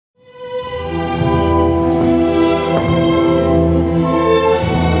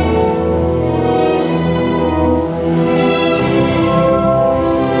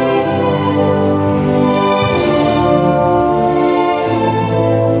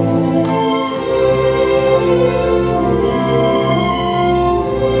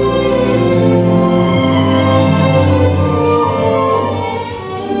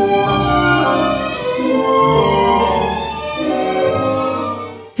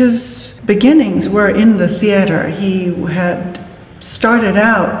His beginnings were in the theater. He had started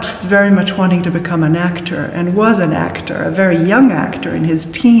out very much wanting to become an actor, and was an actor, a very young actor in his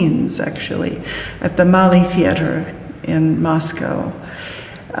teens, actually, at the Mali Theater in Moscow.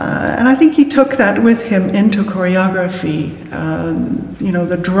 And I think he took that with him into choreography. You know,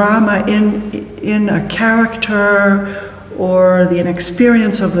 the drama in a character, or the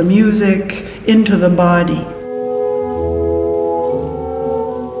experience of the music into the body.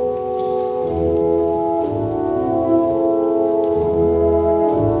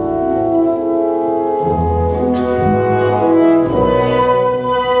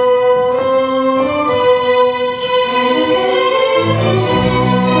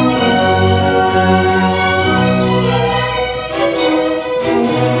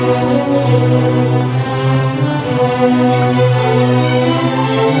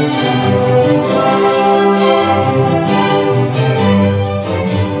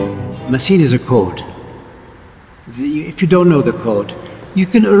 Massine is a code. If you don't know the code, you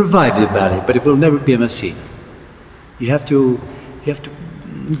can revive the ballet, but it will never be a Massine. You have to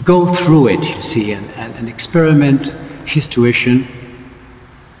go through it, you see, and experiment his tuition,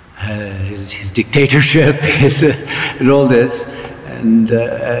 his dictatorship, and all this, and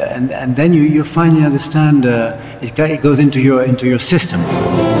then you finally understand. It goes into your system.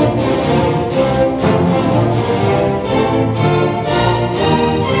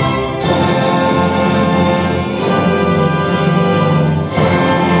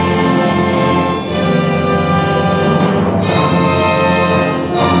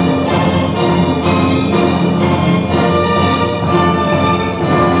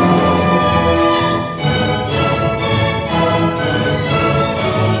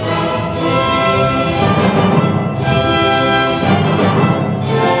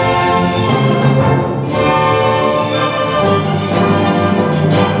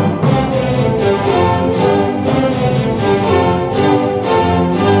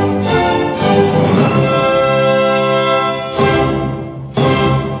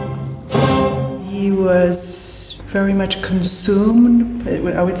 Very much consumed.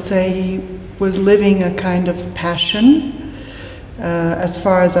 I would say he was living a kind of passion. As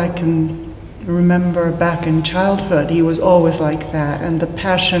far as I can remember back in childhood, he was always like that, and the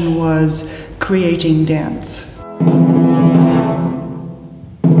passion was creating dance.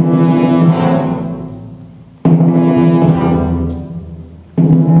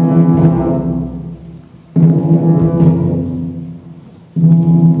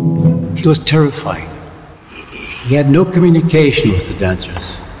 He was terrifying. He had no communication with the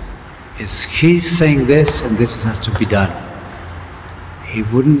dancers. He's saying this, and this has to be done. He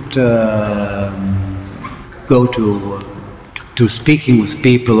wouldn't go to speaking with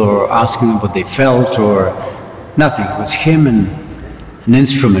people or asking them what they felt or nothing. It was him and an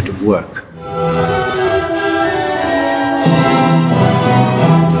instrument of work.